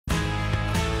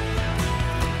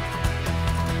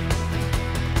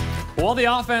While the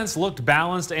offense looked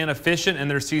balanced and efficient in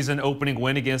their season opening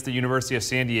win against the University of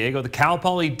San Diego, the Cal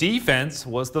Poly defense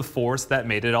was the force that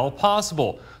made it all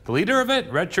possible. The leader of it,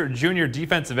 redshirt junior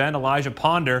defensive end Elijah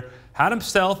Ponder, had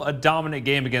himself a dominant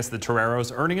game against the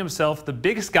Toreros, earning himself the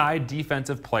Big Sky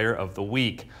Defensive Player of the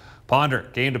Week. Ponder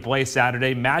came to play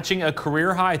Saturday, matching a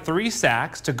career-high 3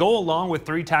 sacks to go along with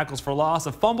 3 tackles for loss,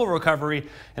 a fumble recovery,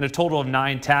 and a total of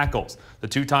 9 tackles. The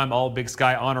 2-time All-Big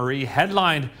Sky honoree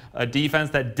headlined a defense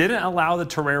that didn't allow the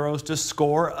Toreros to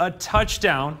score a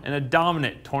touchdown in a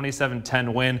dominant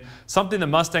 27-10 win, something the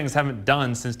Mustangs haven't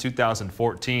done since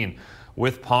 2014.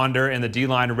 With Ponder and the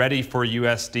D-line ready for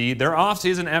USD, their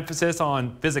offseason emphasis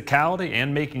on physicality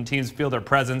and making teams feel their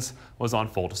presence was on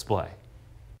full display.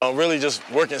 Really just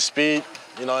working speed,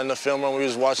 in the film room we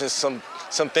was watching some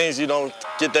things you don't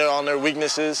get there on their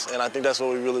weaknesses, and I think that's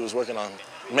what we really was working on.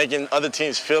 Making other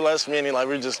teams feel us, meaning like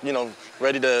we're just,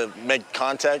 ready to make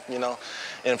contact,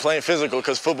 and playing physical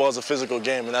because football is a physical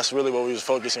game, and that's really what we was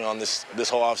focusing on this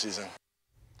whole offseason.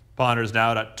 Ponder's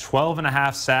now at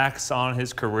 12.5 sacks on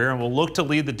his career and will look to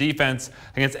lead the defense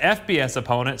against FBS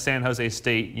opponent San Jose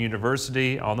State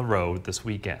University on the road this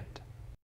weekend.